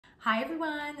Hi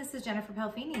everyone, this is Jennifer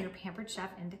Pelfini, your Pampered Chef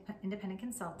Independent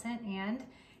Consultant, and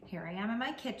here I am in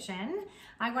my kitchen.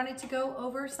 I wanted to go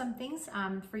over some things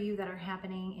for you that are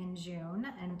happening in June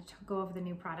and to go over the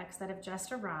new products that have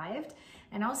just arrived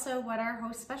and also what our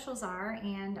host specials are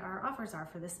and our offers are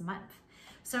for this month.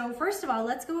 So first of all,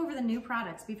 let's go over the new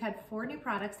products. We've had 4 new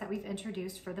products that we've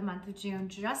introduced for the month of June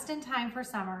just in time for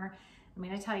summer. I'm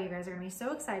gonna tell you guys are gonna be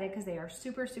so excited because they are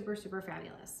super, super, super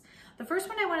fabulous. The first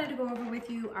one I wanted to go over with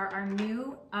you are our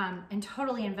new and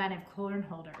totally inventive cauldron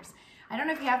holders. I don't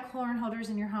know if you have cauldron holders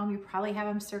in your home. You probably have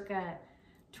them circa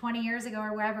 20 years ago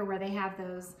or whatever, where they have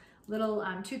those little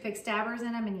toothpick stabbers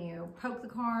in them and you poke the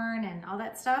corn and all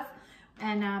that stuff.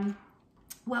 And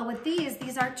well, with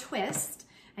these are twists,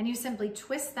 and you simply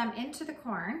twist them into the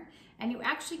corn, and you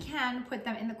actually can put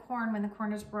them in the corn when the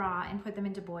corn is raw and put them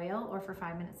into boil or for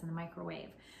 5 minutes in the microwave.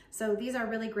 So these are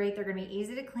really great. They're gonna be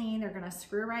easy to clean. They're gonna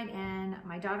screw right in.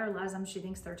 My daughter loves them. She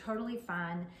thinks they're totally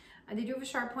fun. They do have a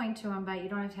sharp point to them, but you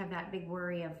don't have to have that big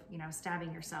worry of, you know,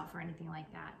 stabbing yourself or anything like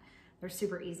that. They're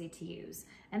super easy to use.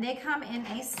 And they come in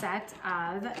a set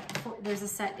of, there's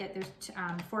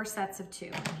 4 sets of 2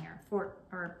 in here,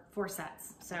 4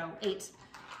 sets. So 8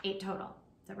 total.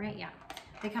 Is that right? Yeah.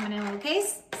 They come in a little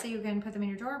case, so you can put them in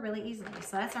your drawer really easily.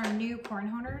 So that's our new corn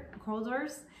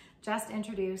holders, just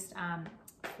introduced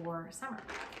for summer.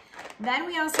 Then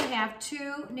we also have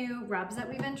 2 new rubs that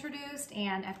we've introduced,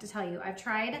 and I have to tell you, I've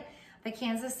tried the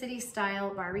Kansas City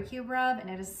style barbecue rub, and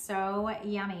it is so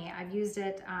yummy. I've used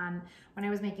it when I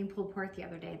was making pulled pork the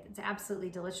other day. It's absolutely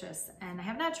delicious. And I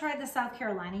have not tried the South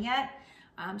Carolina yet,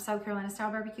 South Carolina style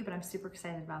barbecue, but I'm super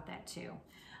excited about that too.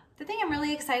 The thing I'm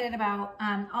really excited about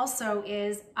also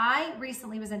is I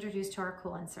recently was introduced to our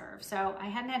Cool and Serve. So I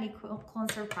hadn't had any Cool and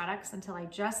Serve products until I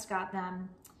just got them,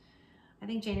 I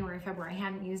think January, February. I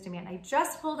hadn't used them yet. And I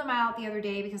just pulled them out the other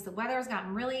day because the weather has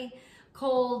gotten really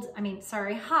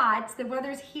hot. The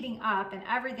weather's heating up and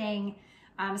everything,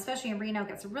 especially in Reno,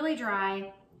 gets really dry.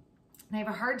 And I have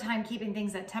a hard time keeping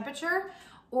things at temperature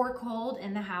or cold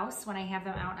in the house when I have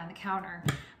them out on the counter.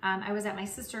 I was at my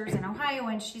sister's in Ohio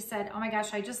and she said, oh my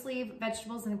gosh, I just leave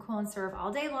vegetables in the Cool and Serve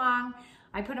all day long.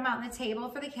 I put them out on the table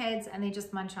for the kids and they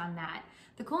just munch on that.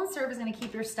 The Cool and Serve is gonna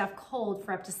keep your stuff cold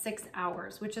for up to 6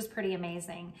 hours, which is pretty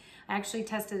amazing. I actually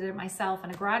tested it myself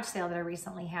in a garage sale that I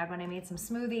recently had when I made some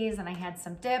smoothies and I had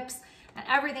some dips, and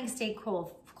everything stayed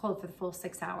cold for the full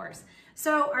 6 hours.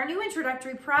 So our new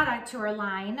introductory product to our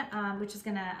line, which is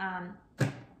gonna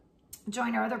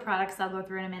join our other products I'll go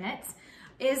through in a minute,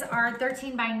 is our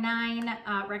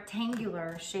 13x9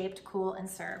 rectangular shaped Cool and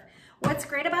Serve. What's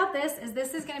great about this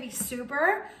is gonna be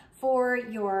super for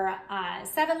your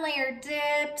 7-layer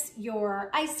dips, your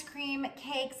ice cream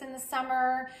cakes in the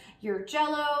summer, your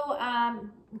Jell-O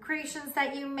creations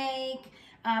that you make,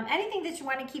 anything that you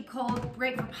wanna keep cold,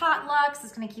 great for potlucks.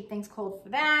 It's gonna keep things cold for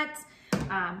that.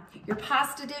 Your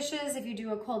pasta dishes, if you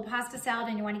do a cold pasta salad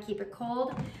and you want to keep it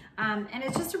cold. And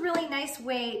it's just a really nice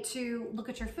way to look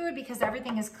at your food because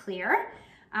everything is clear.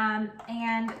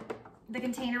 And the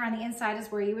container on the inside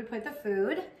is where you would put the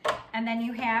food. And then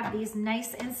you have these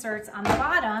nice inserts on the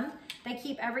bottom that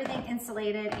keep everything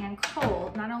insulated and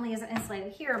cold. Not only is it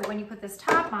insulated here, but when you put this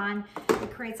top on,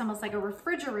 it creates almost like a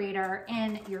refrigerator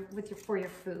for your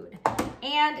food.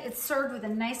 And it's served with a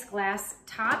nice clear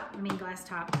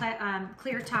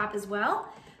top as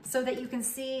well, so that you can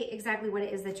see exactly what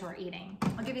it is that you're eating.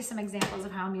 I'll give you some examples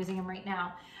of how I'm using them right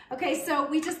now. Okay, so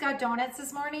we just got donuts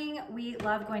this morning. We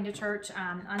love going to church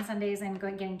on Sundays and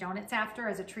getting donuts after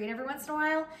as a treat every once in a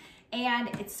while. And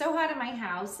it's so hot in my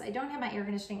house. I don't have my air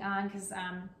conditioning on because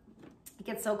it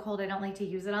gets so cold. I don't like to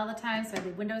use it all the time, so I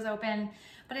leave windows open.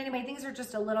 But anyway, things are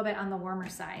just a little bit on the warmer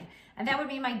side. And that would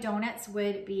mean my donuts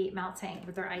would be melting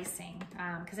with their icing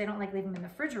because I don't like leaving them in the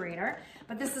refrigerator.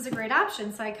 But this is a great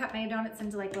option. So I cut my donuts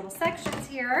into like little sections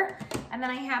here, and then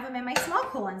I have them in my small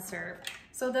Cool and Serve.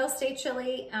 So they'll stay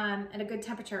chilly at a good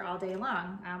temperature all day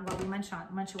long while we munch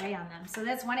away on them. So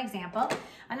that's one example.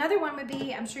 Another one would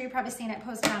be, I'm sure you've probably seen it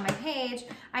posted on my page,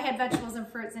 I had vegetables and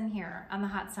fruits in here on the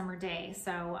hot summer day.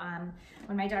 So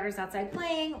when my daughter's outside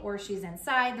playing or she's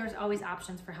inside, there's always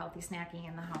options for healthy snacking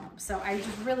in the home. So I just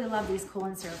really love these Cool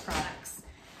and Serve products.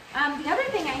 The other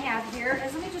thing I have here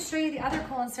is, let me just show you the other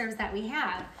Cool and Serves that we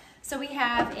have. So we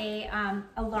have a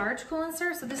large Cool and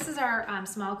Serve. So this is our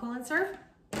small Cool and Serve.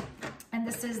 And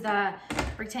this is the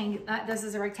this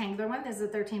is a rectangular one. This is a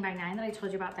 13x9 that I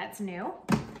told you about. That's new.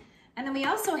 And then we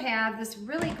also have this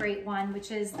really great one, which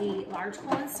is the large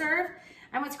Cool and Serve.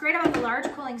 And what's great about the large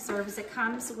Cool and Serve is it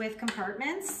comes with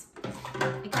compartments.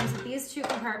 It comes with these 2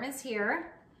 compartments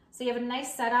here. So you have a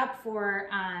nice setup for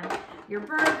your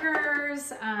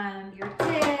burgers, your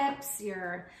dips,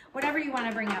 your whatever you want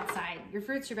to bring outside, your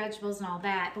fruits, your vegetables, and all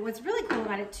that. But what's really cool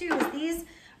about it too is these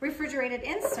refrigerated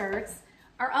inserts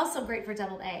are also great for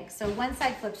deviled eggs. So one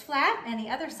side flips flat and the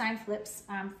other side flips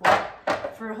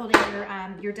flat for holding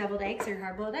your deviled eggs or your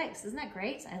hard-boiled eggs. Isn't that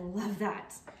great? I love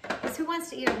that. Because who wants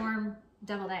to eat a warm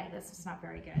deviled egg? That's just not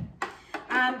very good.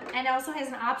 And it also has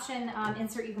an option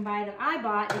insert you can buy that I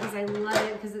bought because I love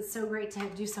it because it's so great to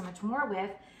do so much more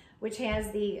with, which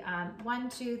has the 1,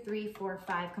 2, 3, 4,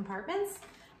 5 compartments.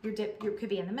 Your dip could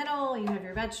be in the middle, you have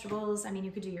your vegetables. I mean,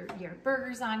 you could do your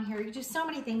burgers on here. You could do so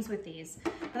many things with these.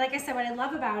 But like I said, what I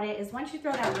love about it is once you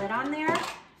throw that lid on there,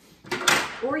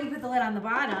 or you put the lid on the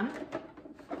bottom,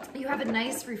 you have a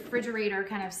nice refrigerator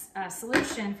kind of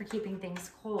solution for keeping things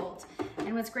cold.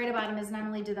 And what's great about them is not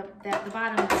only do the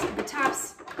bottom, the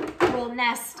tops will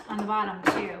nest on the bottom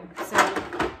too,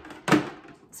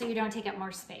 so you don't take up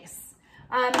more space.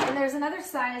 And there's another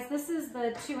size. This is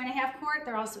the 2.5 quart.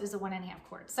 There also is a 1.5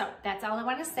 quart. So that's all I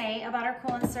want to say about our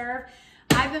Cool and Serve.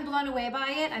 I've been blown away by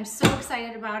it. I'm so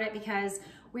excited about it because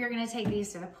we are going to take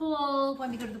these to the pool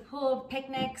when we go to the pool,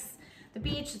 picnics, the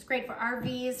beach. It's great for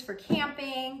RVs, for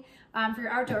camping, for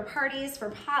your outdoor parties, for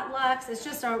potlucks. It's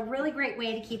just a really great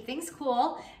way to keep things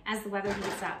cool as the weather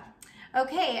heats up.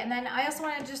 Okay, and then I also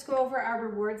want to just go over our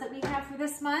rewards that we have for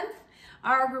this month.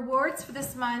 Our rewards for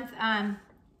this month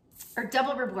are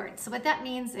double rewards. So what that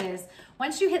means is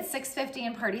once you hit $650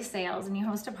 in party sales and you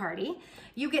host a party,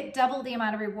 you get double the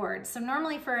amount of rewards. So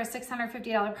normally for a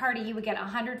 $650 party, you would get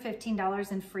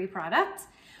 $115 in free product.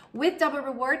 With double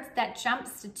rewards, that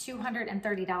jumps to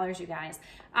 $230, you guys.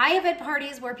 I have had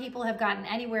parties where people have gotten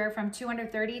anywhere from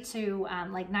 $230 to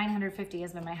like $950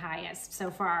 has been my highest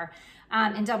so far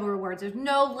in double rewards. There's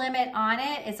no limit on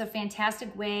it. It's a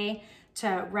fantastic way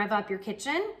to rev up your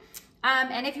kitchen.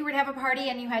 And if you were to have a party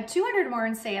and you had 200 more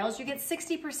in sales, you get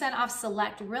 60% off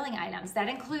select grilling items. That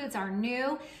includes our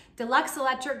new Deluxe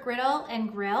Electric Griddle and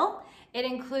Grill. It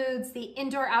includes the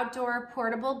indoor-outdoor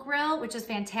portable grill, which is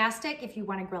fantastic if you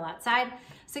want to grill outside.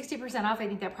 60% off. I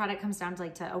think that product comes down to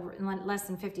like less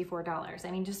than $54.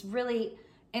 I mean, just really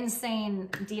insane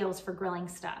deals for grilling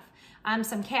stuff.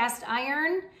 Some cast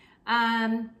iron.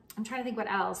 I'm trying to think what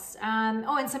else.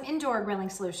 Oh, and some indoor grilling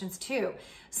solutions too.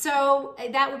 So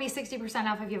that would be 60%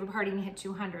 off if you have a party and you hit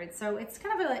 200. So it's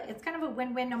kind of a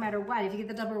win-win no matter what. If you get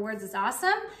the double rewards, it's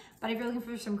awesome. But if you're looking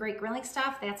for some great grilling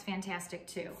stuff, that's fantastic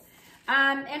too.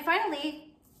 And finally,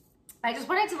 I just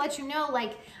wanted to let you know,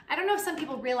 like, I don't know if some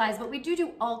people realize, but we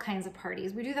do all kinds of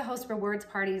parties. We do the host rewards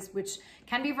parties, which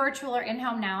can be virtual or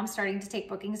in-home now. I'm starting to take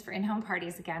bookings for in-home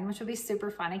parties again, which will be super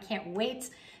fun. I can't wait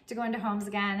to go into homes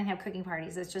again and have cooking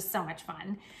parties. It's just so much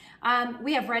fun.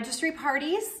 We have registry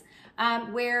parties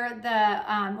where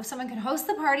someone can host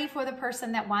the party for the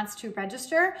person that wants to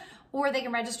register, or they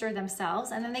can register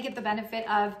themselves, and then they get the benefit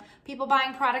of people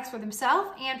buying products for themselves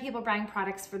and people buying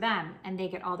products for them, and they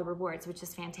get all the rewards, which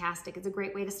is fantastic. It's a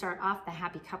great way to start off the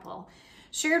happy couple.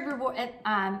 Shared reward,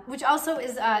 which also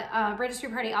is a registry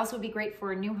party, also would be great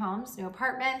for new homes, new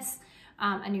apartments,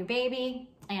 a new baby,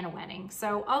 and a wedding.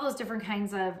 So all those different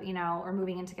kinds of, or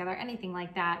moving in together, anything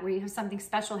like that, where you have something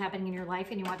special happening in your life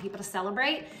and you want people to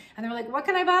celebrate, and they're like, what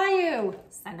can I buy you?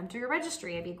 Send them to your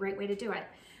registry. It'd be a great way to do it.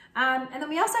 And then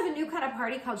we also have a new kind of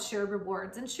party called Shared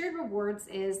Rewards. And Shared Rewards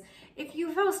is if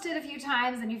you've hosted a few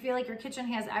times and you feel like your kitchen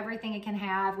has everything it can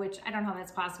have, which I don't know if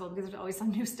that's possible because there's always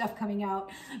some new stuff coming out,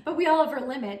 but we all have our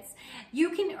limits.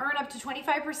 You can earn up to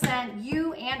 25%.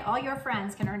 You and all your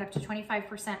friends can earn up to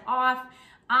 25% off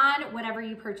on whatever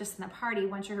you purchase in the party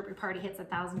once your party hits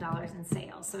 $1,000 in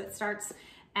sales. So it starts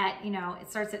at, it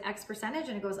starts at X percentage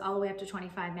and it goes all the way up to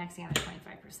 25, maxing out at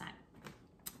 25%.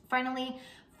 Finally,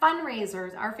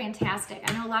 fundraisers are fantastic.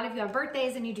 I know a lot of you have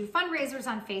birthdays and you do fundraisers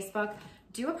on Facebook.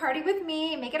 Do a party with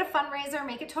me, make it a fundraiser,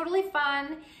 make it totally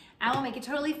fun. I will make it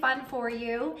totally fun for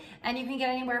you. And you can get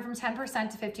anywhere from 10%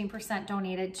 to 15%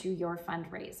 donated to your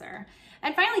fundraiser.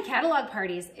 And finally, catalog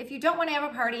parties. If you don't want to have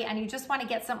a party and you just want to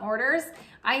get some orders,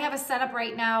 I have a setup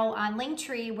right now on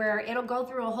Linktree where it'll go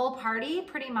through a whole party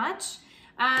pretty much.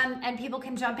 And people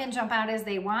can jump in, jump out as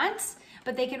they want,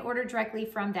 but they can order directly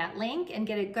from that link and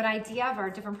get a good idea of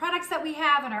our different products that we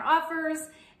have and our offers,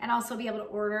 and also be able to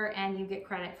order and you get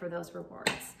credit for those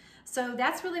rewards. So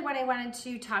that's really what I wanted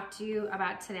to talk to you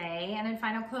about today. And in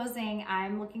final closing,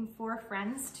 I'm looking for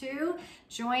friends to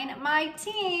join my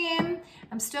team.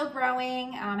 I'm still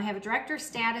growing. I have a director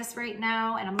status right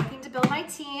now, and I'm looking to build my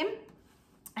team.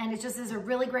 And it just is a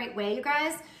really great way, you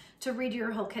guys, to redo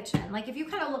your whole kitchen. Like if you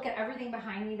kind of look at everything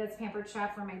behind me that's Pampered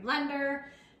Chef, from my blender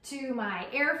to my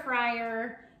air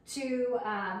fryer to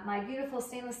my beautiful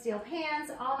stainless steel pans,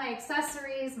 all my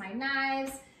accessories, my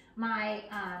knives, my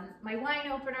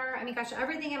wine opener. I mean, gosh,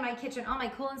 everything in my kitchen, all my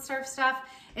Cool and Serve stuff.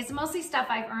 It's mostly stuff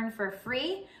I've earned for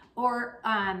free or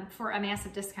for a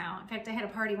massive discount. In fact, I had a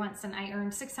party once and I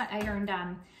earned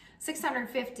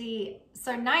 $650,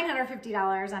 so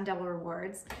 $950 on double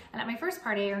rewards. And at my first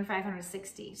party, I earned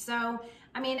 $560. So,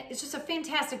 I mean, it's just a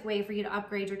fantastic way for you to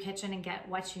upgrade your kitchen and get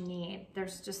what you need.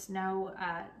 There's just no,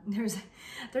 there's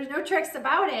no tricks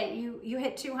about it. You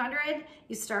hit 200,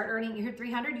 you start earning. You hit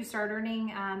 300, you start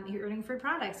earning. You're earning free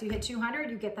products. You hit 200,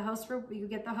 you get the host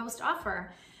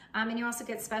offer, and you also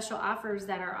get special offers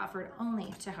that are offered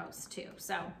only to hosts too.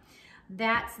 So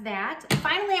that's that.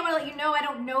 Finally, I want to let you know, I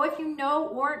don't know if you know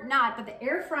or not, but the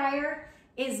air fryer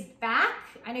is back.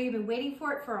 I know you've been waiting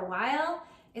for it for a while.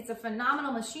 It's a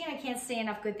phenomenal machine. I can't say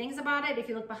enough good things about it. If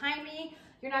you look behind me,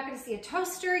 you're not going to see a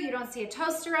toaster. You don't see a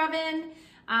toaster oven.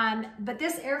 But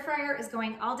this air fryer is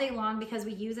going all day long because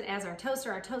we use it as our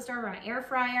toaster over an air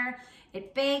fryer.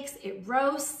 It bakes, it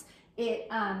roasts, it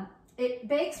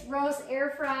bakes, roasts, air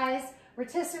fries,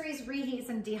 rotisseries, reheats,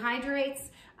 and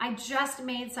dehydrates. I just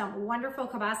made some wonderful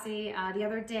kibasi the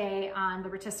other day on the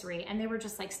rotisserie, and they were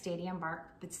just like Stadium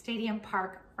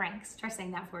Park Franks. Try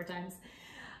saying that 4 times.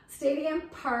 Stadium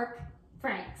Park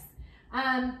Franks.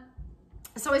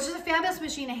 So it's just a fabulous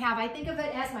machine to have. I think of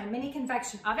it as my mini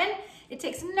convection oven. It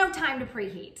takes no time to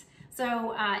preheat.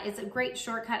 So it's a great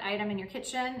shortcut item in your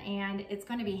kitchen, and it's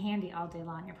going to be handy all day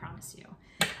long, I promise you.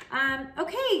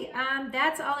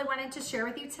 That's all I wanted to share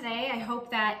with you today. I hope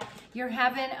that you're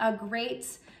having a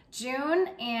great June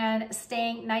and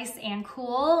staying nice and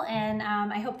cool. And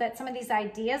I hope that some of these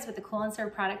ideas with the Cool and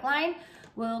Serve product line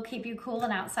will keep you cool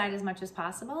and outside as much as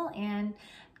possible. And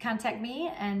contact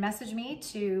me and message me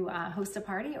to host a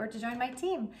party or to join my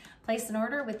team. Place an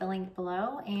order with the link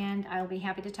below, and I'll be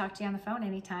happy to talk to you on the phone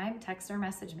anytime. Text or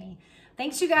message me.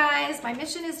 Thanks, you guys. My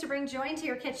mission is to bring joy into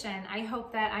your kitchen. I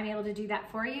hope that I'm able to do that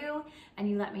for you, and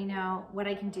you let me know what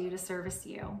I can do to service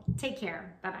you. Take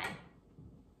care. Bye-bye.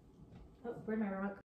 Oh, where'd my remote go?